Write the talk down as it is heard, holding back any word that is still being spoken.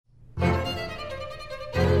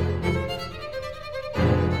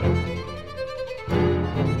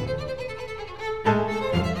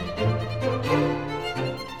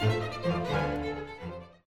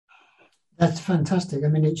fantastic. I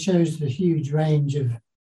mean, it shows the huge range of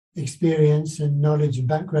experience and knowledge and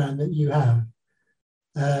background that you have.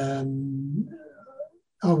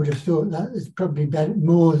 I would have thought that it's probably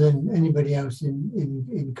more than anybody else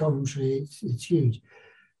in Coventry. It's huge.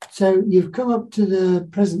 So you've come up to the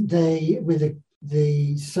present day with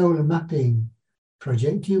the solar mapping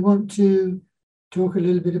project. Do you want to talk a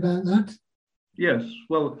little bit about that? Yes,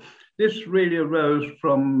 well, this really arose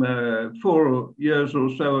from 4 years or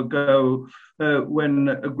so ago when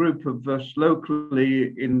a group of us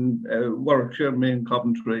locally in Warwickshire, me and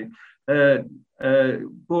Coventry,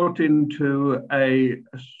 bought into a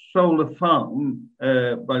solar farm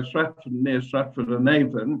by Stratford, near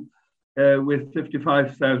Stratford-on-Avon, with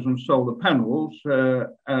 55,000 solar panels,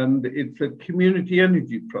 and it's a community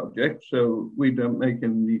energy project, so we don't make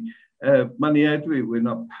any money out of it, we're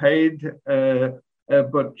not paid,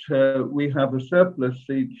 but we have a surplus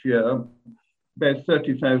each year, about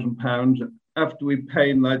 £30,000, after we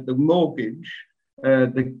pay like the mortgage,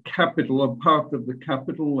 the capital or part of the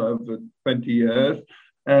capital over 20 years,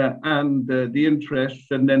 and the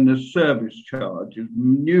interest, and then the service charges,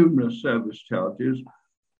 numerous service charges.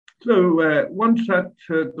 So once that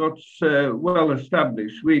got well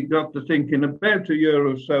established, we got to thinking about a year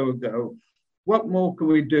or so ago, what more can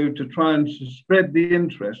we do to try and spread the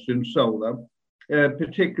interest in solar,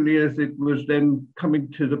 particularly as it was then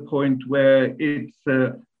coming to the point where it's,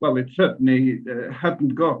 well, it certainly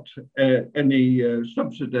hadn't got any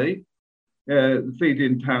subsidy. The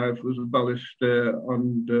feed-in tariff was abolished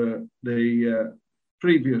under the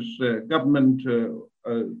previous government,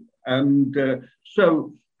 and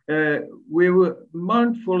so we were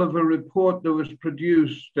mindful of a report that was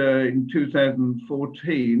produced in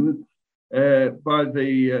 2014 by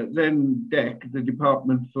the then DEC, the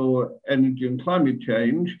Department for Energy and Climate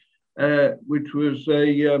Change, which was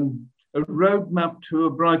a roadmap to a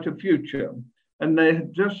brighter future. And they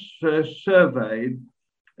had just surveyed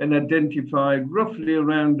and identified roughly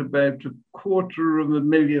around about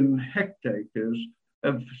 250,000 hectares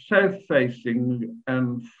of south-facing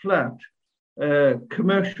and flat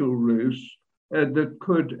commercial roofs that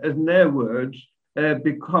could, in their words,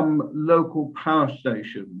 become local power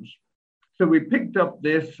stations. So we picked up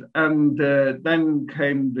this, and then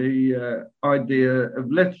came the idea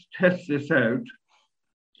of let's test this out.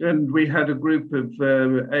 And we had a group of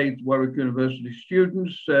 8 Warwick University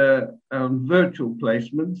students on virtual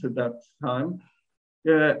placements at that time.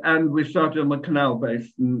 And we started on the canal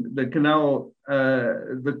basin, the canal,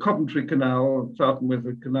 the Coventry Canal, starting with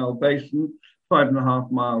the canal basin,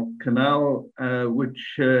 5.5-mile canal,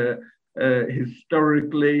 which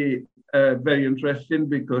historically very interesting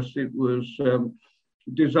because it was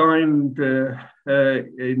designed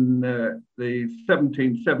in the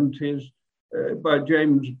 1770s by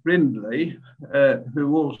James Brindley,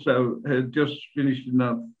 who also had just finished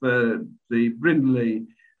enough the Brindley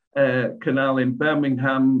Canal in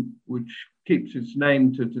Birmingham, which keeps its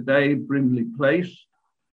name to today, Brindley Place.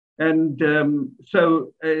 And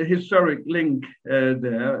so a historic link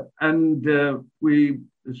there. And the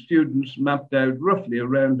students mapped out roughly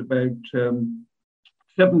around about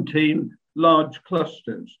 17 large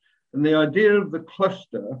clusters. And the idea of the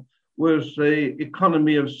cluster was the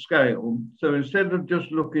economy of scale. So instead of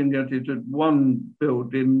just looking at it at one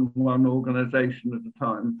building, one organization at a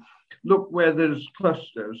time, look where there's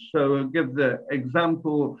clusters. So I'll give the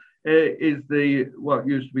example is the what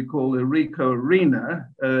used to be called the Rico Arena,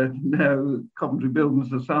 now Coventry Building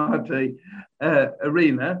Society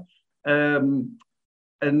Arena.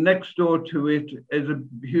 And next door to it is a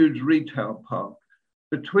huge retail park.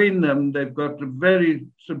 Between them, they've got a very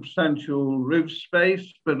substantial roof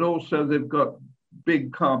space, but also they've got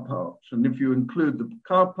big car parks. And if you include the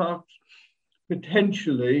car parks,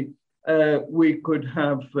 potentially we could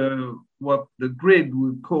have what the grid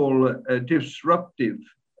would call a disruptive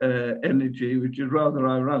energy, which is rather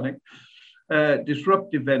ironic.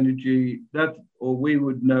 Disruptive energy, that, or we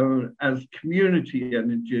would know as community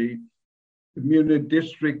energy, community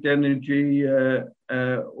district energy,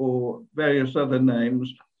 or various other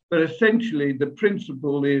names. But essentially, the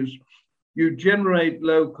principle is you generate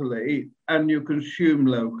locally and you consume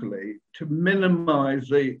locally to minimize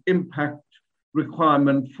the impact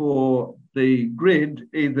requirement for the grid,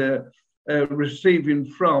 either receiving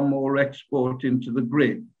from or exporting to the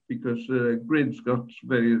grid, because the grid's got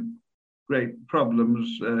very great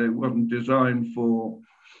problems. It wasn't designed for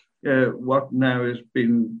what now has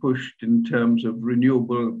been pushed in terms of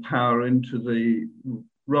renewable power into the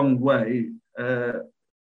wrong way,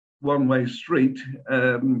 one-way street,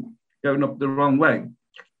 going up the wrong way.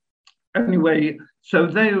 Anyway, So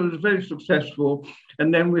they was very successful.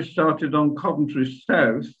 And then we started on Coventry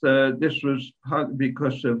South. This was partly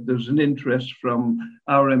because there's an interest from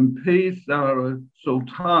our MPs, our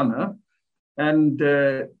Sultana, and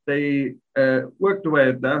they worked away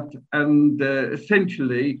at that. And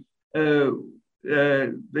essentially,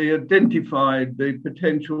 they identified the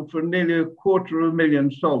potential for nearly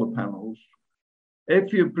 250,000 solar panels.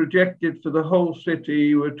 If you projected for the whole city,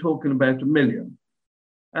 you were talking about 1 million.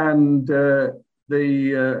 And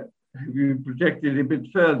if you projected a bit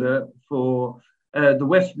further for the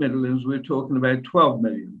West Midlands, we're talking about 12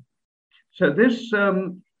 million. So this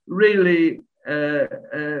really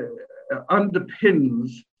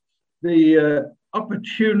underpins the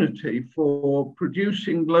opportunity for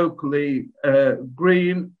producing locally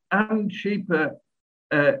green and cheaper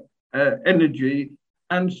energy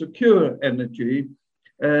and secure energy,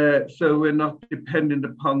 so we're not dependent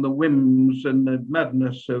upon the whims and the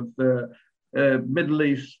madness of Middle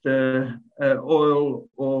East oil,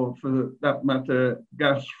 or for that matter,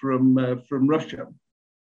 gas from Russia.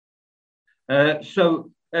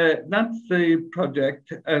 So that's the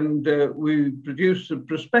project, and we produced a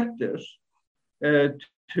prospectus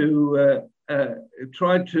to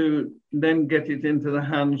try to then get it into the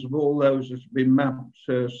hands of all those that's been mapped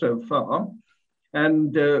so far.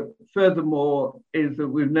 And furthermore, is that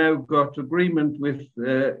we've now got agreement with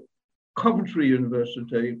Coventry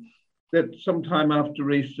University that sometime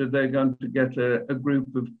after Easter, they're going to get a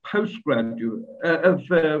group of postgraduate, of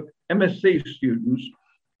MSc students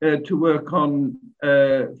to work on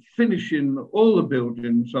finishing all the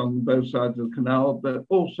buildings on both sides of the canal, but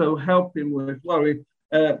also helping with Warwick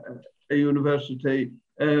University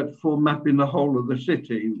for mapping the whole of the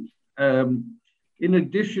city. In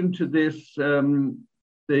addition to this,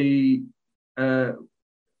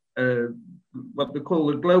 what they call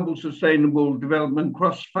the Global Sustainable Development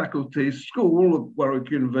Cross-Faculty School of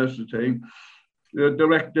Warwick University, the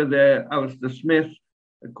director there, Alistair Smith,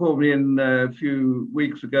 called me in a few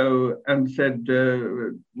weeks ago and said,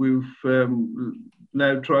 we've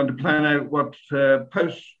now trying to plan out what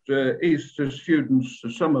post-Easter students'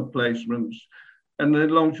 summer placements. And the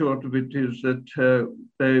long short of it is that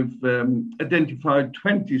they've identified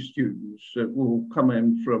 20 students that will come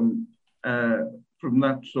in from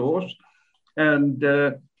that source. And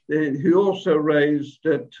he also raised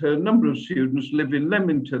that a number of students live in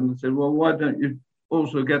Leamington and said, well, why don't you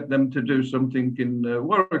also get them to do something in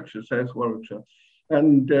Warwickshire, South Warwickshire?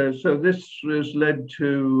 And so this has led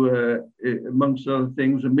to, amongst other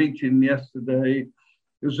things, a meeting yesterday,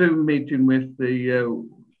 a Zoom meeting with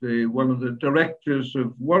one of the directors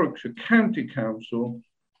of Warwickshire County Council,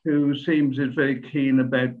 who seems is very keen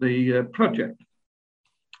about the project.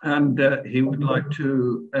 And he would like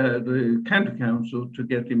to, the County Council, to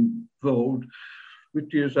get involved,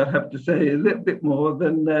 which is, I have to say, a little bit more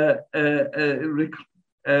than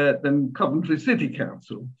Coventry City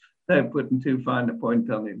Council. They're putting too fine a point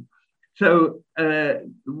on him. So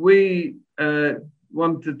we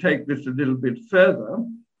want to take this a little bit further.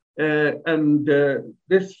 And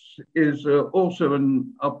this is also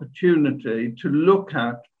an opportunity to look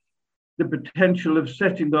at the potential of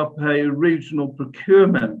setting up a regional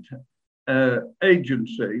procurement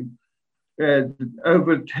agency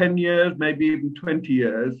over 10 years, maybe even 20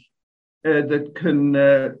 years, that can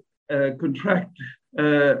contract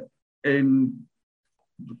in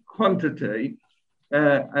quantity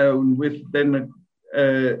with then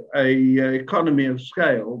a economy of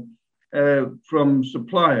scale from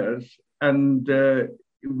suppliers, and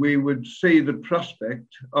we would see the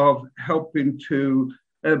prospect of helping to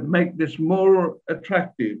make this more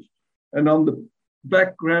attractive. And on the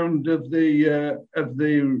background of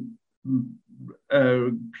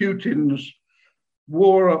Putin's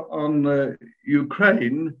war on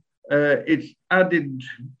Ukraine, it's added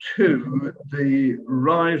to the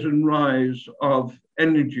rise of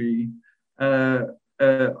energy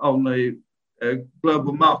on the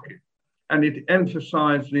global market. And it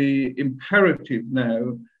emphasized the imperative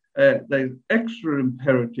now, the extra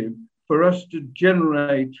imperative for us to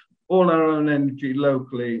generate all our own energy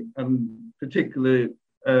locally, and particularly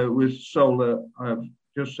with solar, I've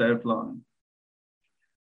just outlined.